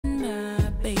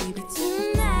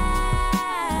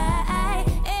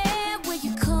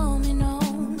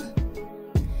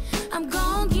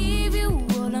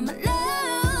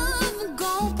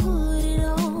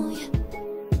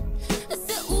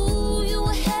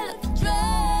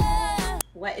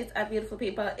is up, beautiful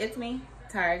people? It's me,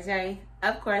 Tara J.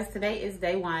 Of course, today is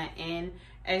day one, and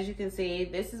as you can see,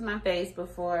 this is my face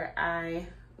before I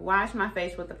wash my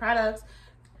face with the products.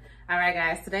 All right,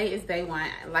 guys, today is day one.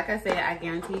 Like I said, I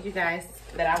guaranteed you guys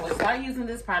that I will start using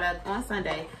this product on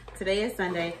Sunday. Today is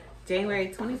Sunday, January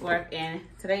 24th, and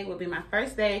today will be my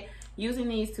first day using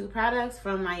these two products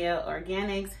from Meille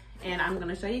Organics, and I'm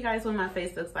gonna show you guys what my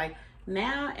face looks like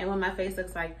now and what my face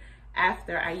looks like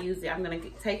after I use it. I'm gonna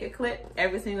take a clip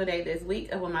every single day this week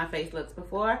of what my face looks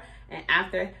before and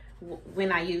after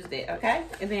when I used it, okay?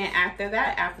 And then after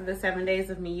that, after the 7 days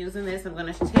of me using this, I'm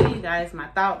gonna tell you guys my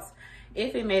thoughts,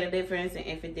 if it made a difference and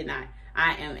if it did not.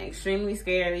 I am extremely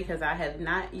scared because I have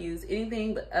not used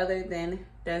anything but other than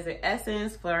Desert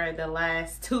Essence for the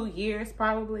last 2 years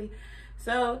probably.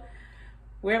 So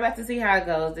we're about to see how it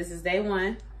goes. This is day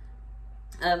one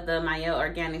of the Meille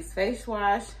Organics face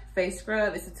wash, face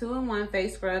scrub. It's a 2-in-1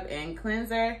 face scrub and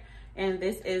cleanser. And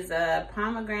this is a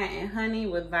pomegranate and honey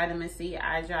with vitamin C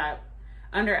eye drop,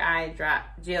 under eye drop,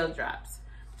 gel drops.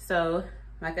 So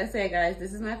like I said, guys,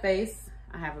 this is my face.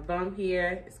 I have a bump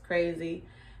here, it's crazy.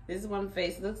 This is what my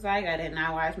face looks like. I did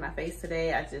not wash my face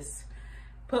today. I just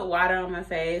put water on my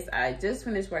face. I just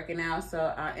finished working out,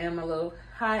 so I am a little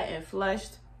hot and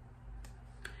flushed.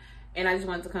 And I just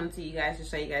wanted to come to you guys to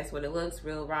show you guys what it looks,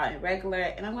 real raw and regular.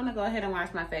 And I'm gonna go ahead and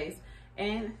wash my face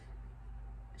and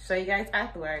show you guys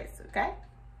afterwards, okay?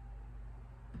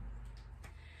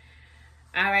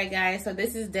 All right, guys, so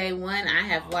this is day one. I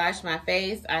have washed my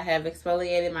face. I have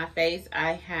exfoliated my face.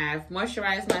 I have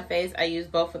moisturized my face. I use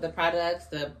both of the products.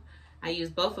 I use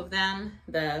both of them,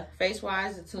 the face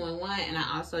wash, the 2-in-1, and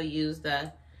I also use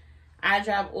the eye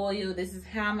drop oil. This is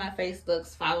how my face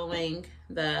looks following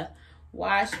the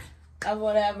wash of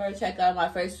whatever. Check out my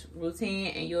face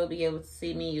routine and you'll be able to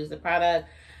see me use the product.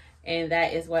 And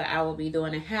that is what I will be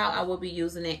doing and how I will be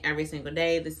using it every single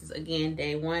day. This is, again,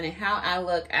 day one. And how I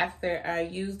look after I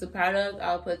use the product,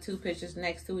 I'll put 2 pictures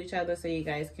next to each other so you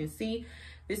guys can see.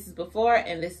 This is before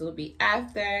and this will be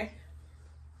after.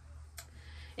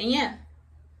 And yeah,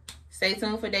 stay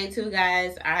tuned for day 2,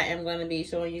 guys. I am going to be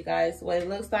showing you guys what it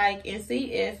looks like and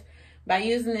see if by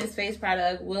using this face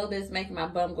product, will this make my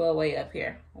bum go away up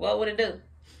here? What would it do?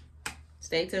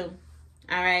 Stay tuned.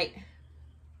 All right.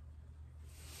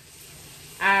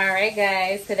 All right,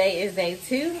 guys, today is day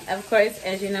 2. Of course,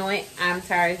 as you know it, I'm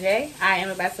Tara J. I am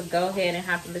about to go ahead and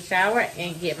hop in the shower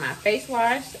and get my face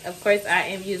washed. Of course, I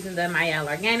am using the Meille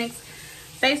Organics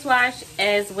face wash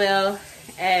as well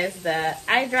as the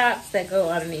eye drops that go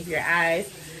underneath your eyes.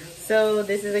 So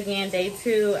this is, again, day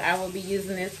 2. I will be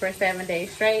using this for 7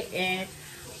 days straight and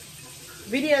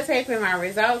videotaping my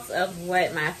results of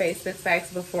what my face looks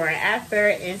like before and after,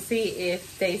 and see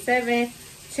if day 7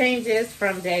 changes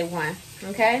from day 1.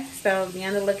 Okay, so be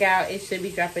on the lookout. It should be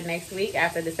dropping next week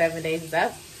after the 7 days is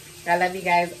up. I love you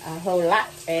guys a whole lot,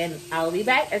 and I will be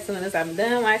back as soon as I'm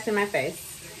done washing my face.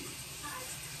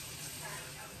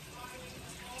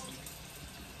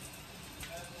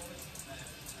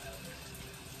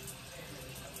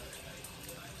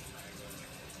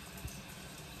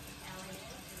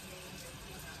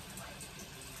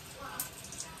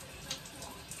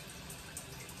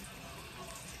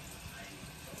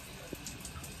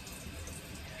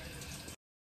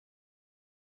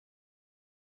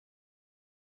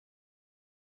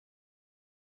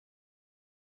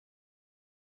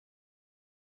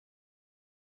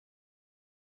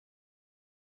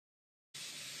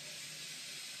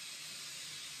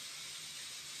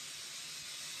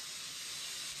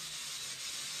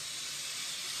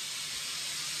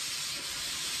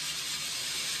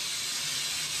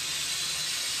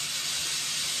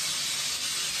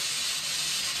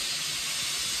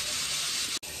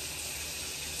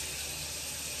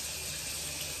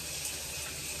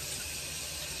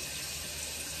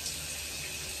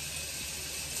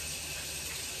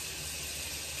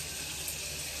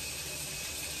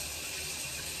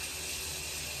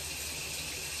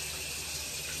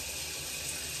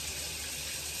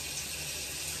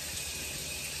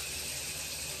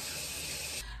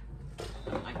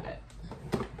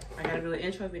 Do an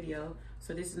intro video,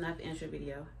 so this is not the intro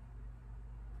video.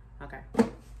 Okay.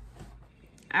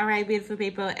 All right, beautiful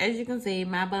people, as you can see,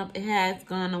 my bump has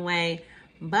gone away,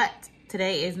 but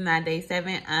today is not day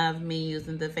 7 of me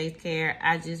using the face care.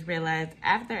 I just realized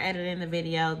after editing the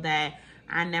video that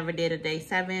I never did a day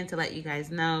 7 to let you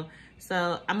guys know,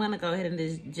 so I'm gonna go ahead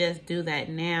and just do that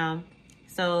now.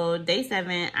 So day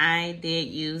 7, I did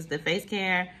use the face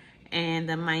care and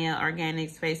the Meille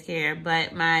Organics face care,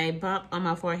 but my bump on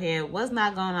my forehead was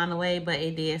not going on the way, but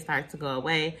it did start to go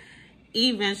away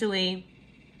eventually.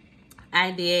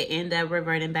 I did end up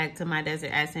reverting back to my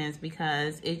Desert Essence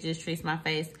because it just treats my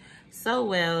face so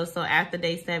well. So after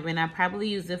day 7, I probably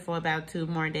used it for about 2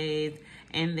 more days,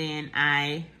 and then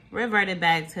I reverted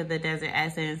back to the Desert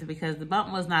Essence because the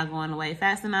bump was not going away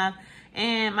fast enough,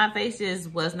 and my face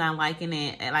just was not liking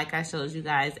it. Like I showed you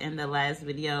guys in the last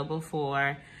video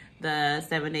before the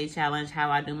 7-day challenge,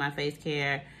 how I do my face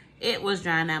care. It was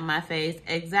drying out my face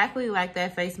exactly like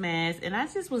that face mask, and I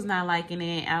just was not liking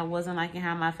it. I wasn't liking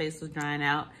how my face was drying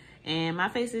out, and my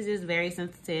face is just very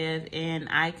sensitive, and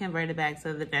I converted back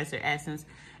to the Desert Essence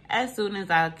as soon as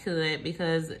I could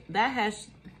because that has,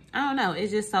 I don't know,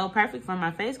 it's just so perfect for my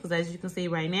face because as you can see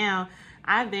right now,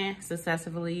 I've been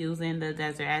successfully using the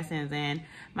Desert Essence and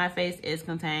my face is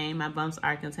contained, my bumps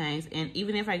are contained, and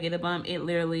even if I get a bump, it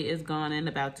literally is gone in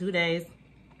about 2 days.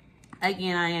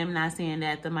 Again, I am not saying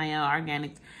that the Meille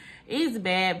Organics is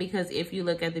bad because if you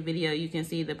look at the video, you can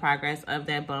see the progress of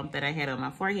that bump that I had on my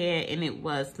forehead, and it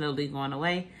was slowly going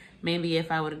away. Maybe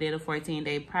if I would have did a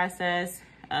 14-day process,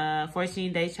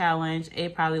 14-day challenge,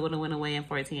 it probably would have went away in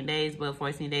 14 days, but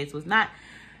 14 days was not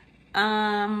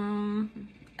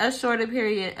a shorter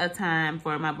period of time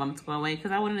for my bump to go away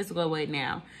because I wanted it to go away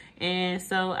now. And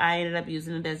so I ended up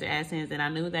using the Desert Essence, and I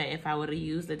knew that if I would have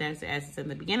used the Desert Essence in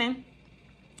the beginning,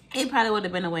 it probably would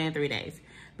have been away in 3 days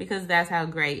because that's how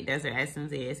great Desert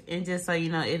Essence is. And just so you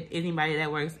know, if anybody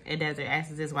that works at Desert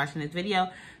Essence is watching this video,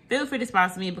 feel free to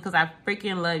sponsor me because I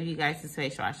freaking love you guys'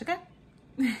 face wash, okay?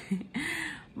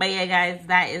 But yeah, guys,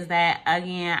 that is that.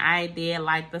 Again, I did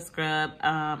like the scrub.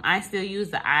 I still use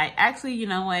the eye. Actually, you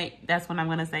know what? That's what I'm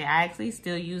going to say. I actually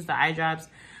still use the eye drops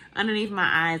underneath my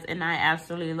eyes, and I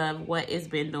absolutely love what it's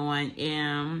been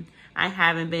doing. I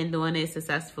haven't been doing it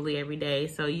successfully every day,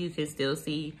 so you can still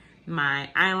see my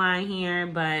eyeline here,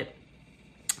 but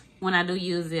when I do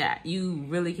use it, you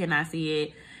really cannot see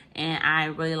it, and I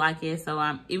really like it.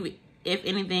 So if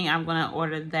anything, I'm gonna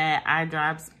order that eye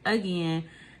drops again.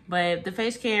 But the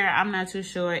face care, I'm not too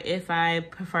sure if I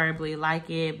preferably like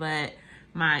it, but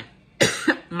my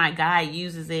my guy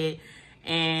uses it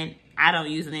and I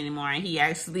don't use it anymore, and he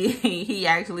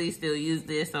actually still uses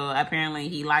this, so apparently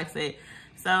he likes it.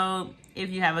 So if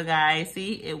you have a guy,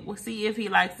 see if he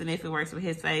likes it and if it works with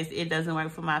his face. It doesn't work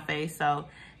for my face, so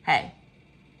hey.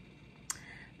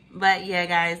 But yeah,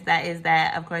 guys, that is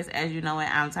that. Of course, as you know it,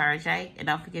 I'm Tara J, and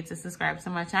don't forget to subscribe to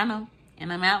my channel.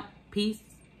 And I'm out. Peace.